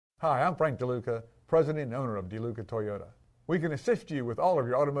Hi, I'm Frank Deluca, President and owner of Deluca Toyota. We can assist you with all of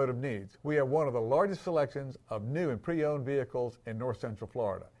your automotive needs. We have one of the largest selections of new and pre-owned vehicles in North Central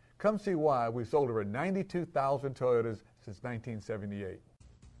Florida. Come see why we've sold over 92,000 Toyotas since 1978.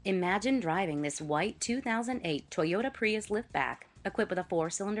 Imagine driving this white 2008 Toyota Prius liftback equipped with a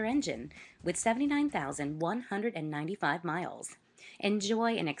 4-cylinder engine with 79,195 miles.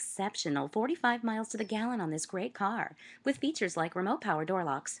 Enjoy an exceptional 45 miles to the gallon on this great car with features like remote power door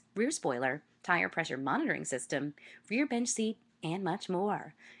locks, rear spoiler, tire pressure monitoring system, rear bench seat, and much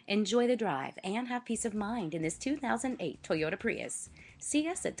more. Enjoy the drive and have peace of mind in this 2008 Toyota Prius. See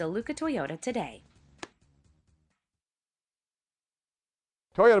us at Deluca Toyota today.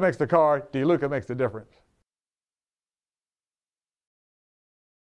 Toyota makes the car, Deluca makes the difference.